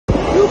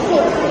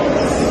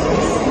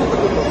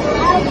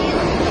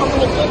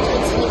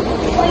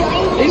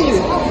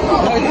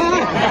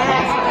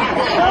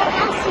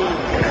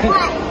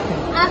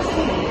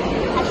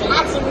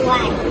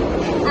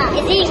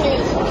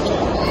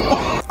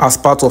As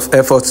part of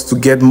efforts to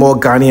get more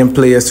Ghanaian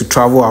players to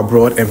travel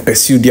abroad and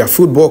pursue their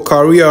football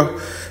career,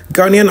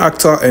 Ghanaian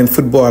actor and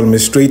football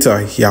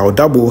administrator Yaw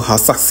Dabo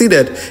has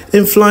succeeded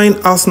in flying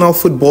Arsenal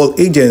football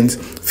agent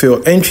Phil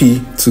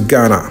Entry to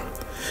Ghana.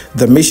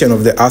 The mission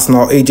of the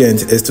Arsenal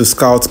agent is to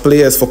scout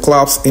players for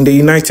clubs in the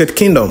United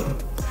Kingdom.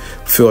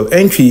 Phil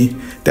Entry,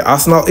 the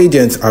Arsenal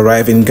agent,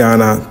 arrived in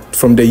Ghana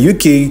from the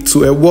UK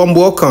to a warm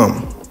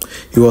welcome.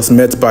 He was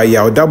met by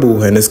Yaw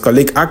Dabo and his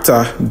colleague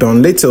actor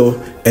Don Little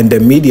and the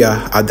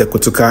media at the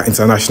Kotoka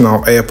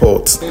International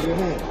Airport.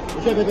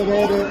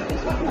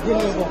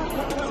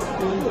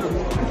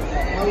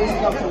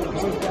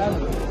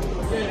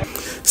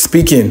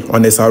 Speaking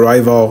on his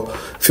arrival,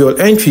 Phil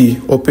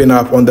Entry opened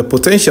up on the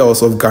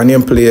potentials of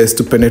Ghanaian players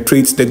to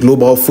penetrate the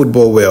global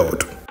football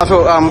world.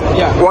 So,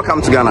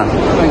 welcome to Ghana.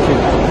 Thank you.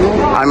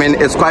 I mean,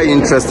 it's quite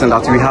interesting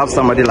that we have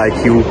somebody like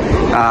you,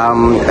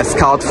 a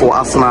scout for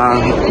Arsenal,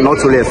 not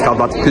only a scout,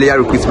 but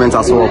player recruitment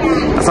as well.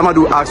 And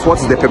somebody who asks, what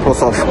is the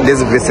purpose of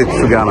this visit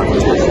to Ghana?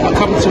 I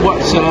come to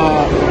watch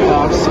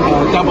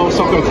Dabo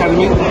Soccer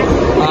Academy.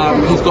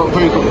 He's got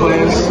very good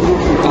players,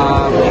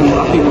 and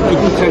I think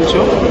good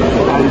potential,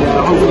 and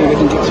hopefully they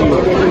can get to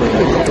Europe.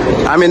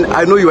 I mean,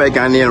 I know you are a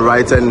Ghanaian,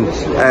 right? And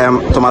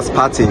Thomas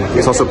Partey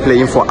is also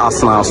playing for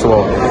Arsenal as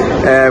well.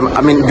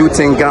 I mean, do you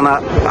think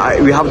Ghana,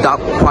 we have that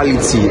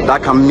quality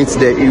that can meet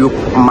the EU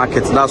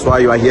market? That's why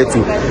you are here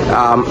to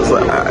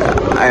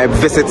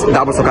visit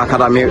Dabo Soccer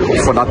Academy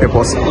for that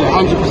purpose?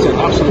 Yeah,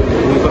 100%, absolutely.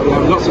 We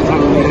have lots of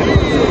talent here,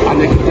 and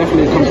they can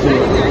definitely come through.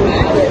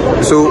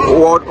 So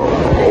what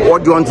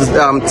do you want to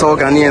tell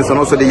Ghanaians and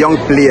also the young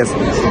players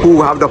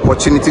who have the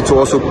opportunity to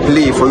also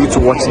play for you to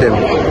watch them? I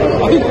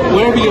think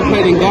wherever you're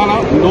playing in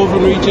Ghana,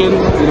 Northern region,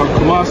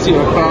 Kumasi,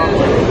 Accra,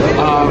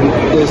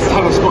 there's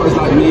talent spotters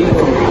like me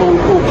from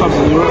all clubs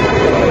in Europe,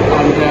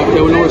 and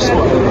they will always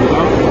spot them,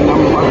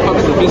 And my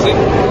purpose to visit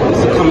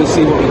is to come and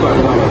see what we've got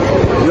in Ghana.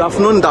 You have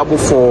known Dabo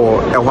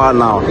for a while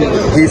now.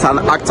 Yes. He's an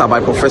actor by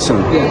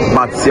profession, yes,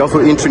 but he's also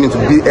interested into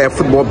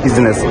football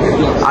business.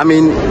 Yes. I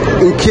mean,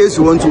 in case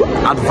you want to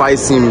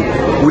advise him,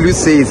 will you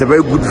say it's a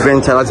very good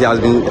venture that he has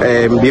been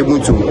able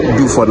to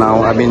do for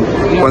now? I mean,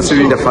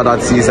 considering the fact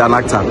that he's an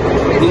actor.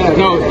 Yeah,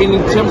 no,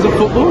 in terms of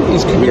football,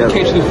 his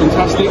communication is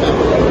fantastic.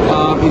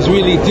 He's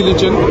really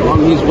diligent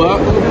on his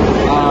work,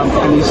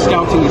 and his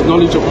scouting, his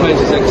knowledge of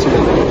players is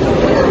excellent.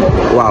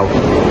 Wow,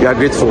 we are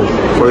grateful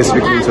for you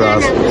speaking to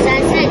us.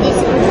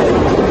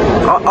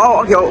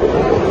 Oh, okay.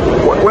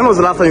 When was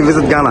the last time you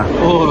visited Ghana?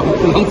 Oh, a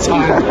long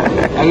time.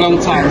 A long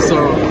time. So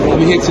I'm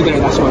here today,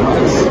 that's what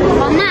it is.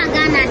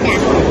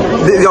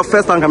 This is your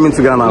first time coming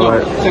to Ghana, no,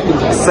 right? Second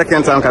time.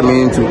 Second time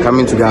coming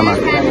to Ghana.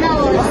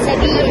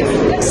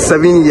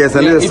 7 years.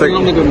 And yeah, this is even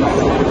longer than that.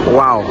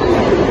 Wow.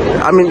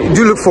 I mean,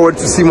 do you look forward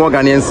to see more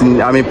Ghanaians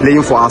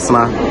playing for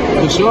Arsenal?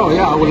 For sure,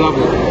 yeah, I would love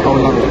it. I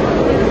would love it.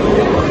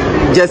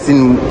 Just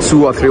in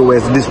 2 or 3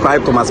 words,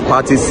 describe Thomas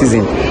Partey's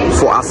season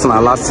for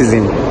Arsenal last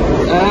season. I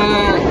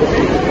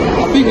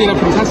think we had a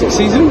fantastic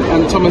season,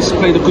 and Thomas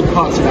played a good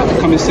part to that.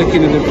 Coming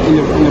second in the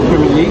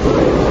Premier League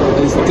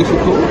is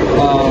difficult,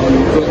 but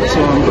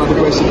by the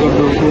grace of God,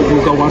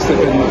 we'll go one step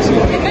better next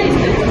year.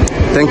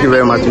 Thank you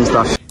very much,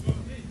 Mr.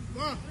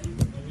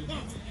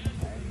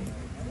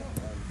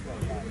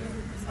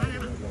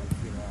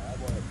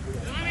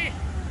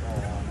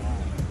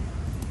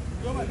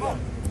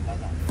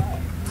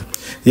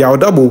 Yaw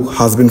Dabo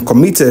has been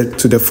committed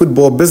to the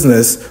football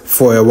business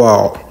for a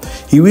while.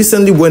 He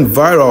recently went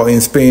viral in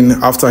Spain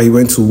after he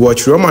went to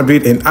watch Real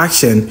Madrid in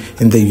action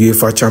in the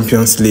UEFA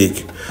Champions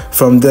League.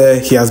 From there,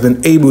 he has been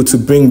able to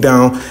bring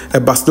down a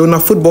Barcelona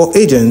football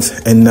agent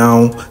and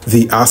now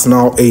the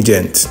Arsenal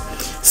agent.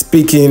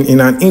 Speaking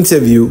in an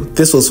interview,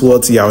 this was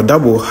what Yaw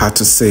Dabo had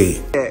to say.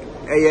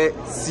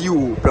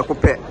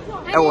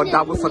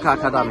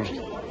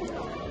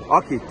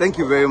 Okay, thank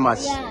you very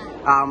much.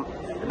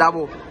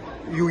 Dabo,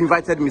 you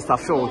invited Mr.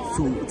 Phil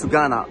to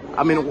Ghana.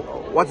 I mean,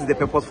 what is the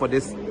purpose for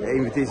this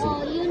invitation?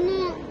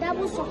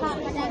 Dabo Soccer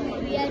Academy,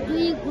 we are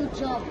doing a good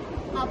job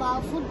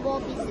about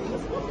football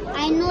business.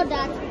 I know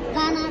that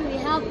Ghana, we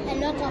have a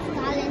lot of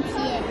talent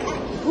here,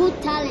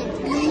 good talent.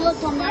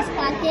 Thomas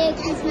Partey,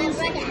 Kufus,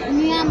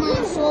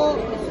 Niyama, so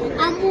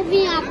I'm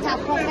moving after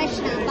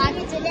professional, but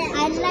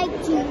I'd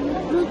like to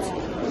recruit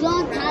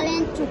young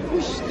talent to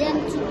push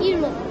them to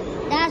Europe.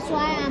 That's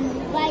why I'm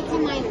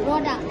inviting my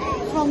brother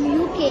from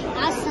UK,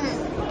 Arsenal,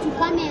 to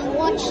come and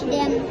watch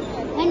them.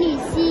 When you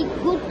see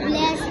good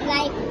players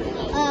like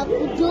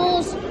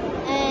Kudos,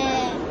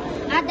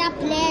 other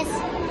players,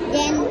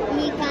 then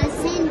we can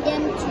send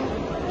them to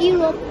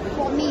Europe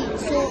for me.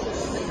 So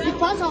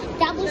because of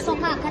Dabo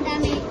Soccer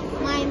Academy,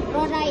 my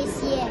brother is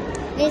here.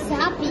 He's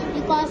happy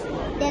because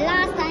the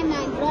last time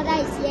my brother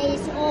is here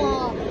is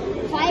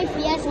 5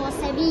 years or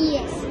 7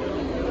 years.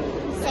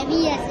 7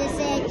 years, there's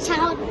a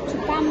child to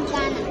come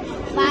Ghana,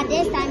 but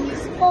this time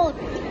he's old.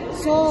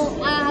 So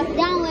I have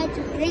done well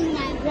to bring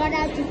my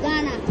brother to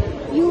Ghana.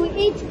 You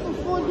eat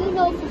fufu, do you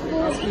know fufu?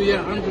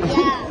 Yeah,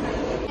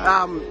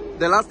 100%.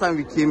 The last time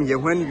we came here,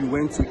 when we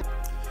went to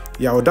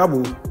Yaw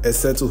Dabo is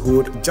set to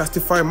hold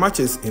Justify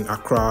matches in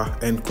Accra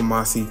and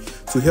Kumasi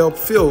to help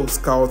Phil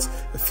scout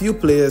a few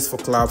players for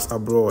clubs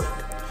abroad.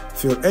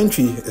 Field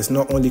entry is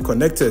not only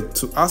connected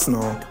to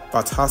Arsenal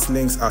but has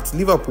links at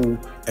Liverpool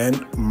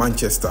and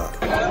Manchester.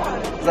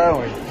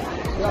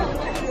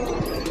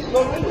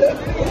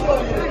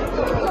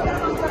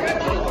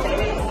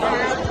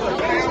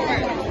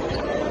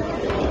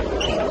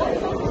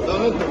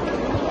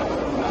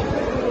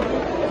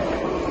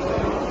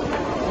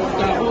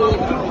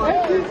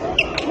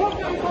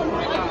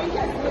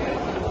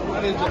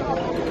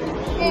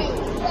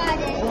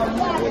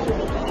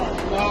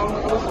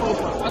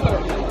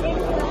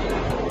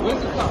 Where's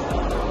the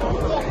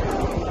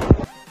top?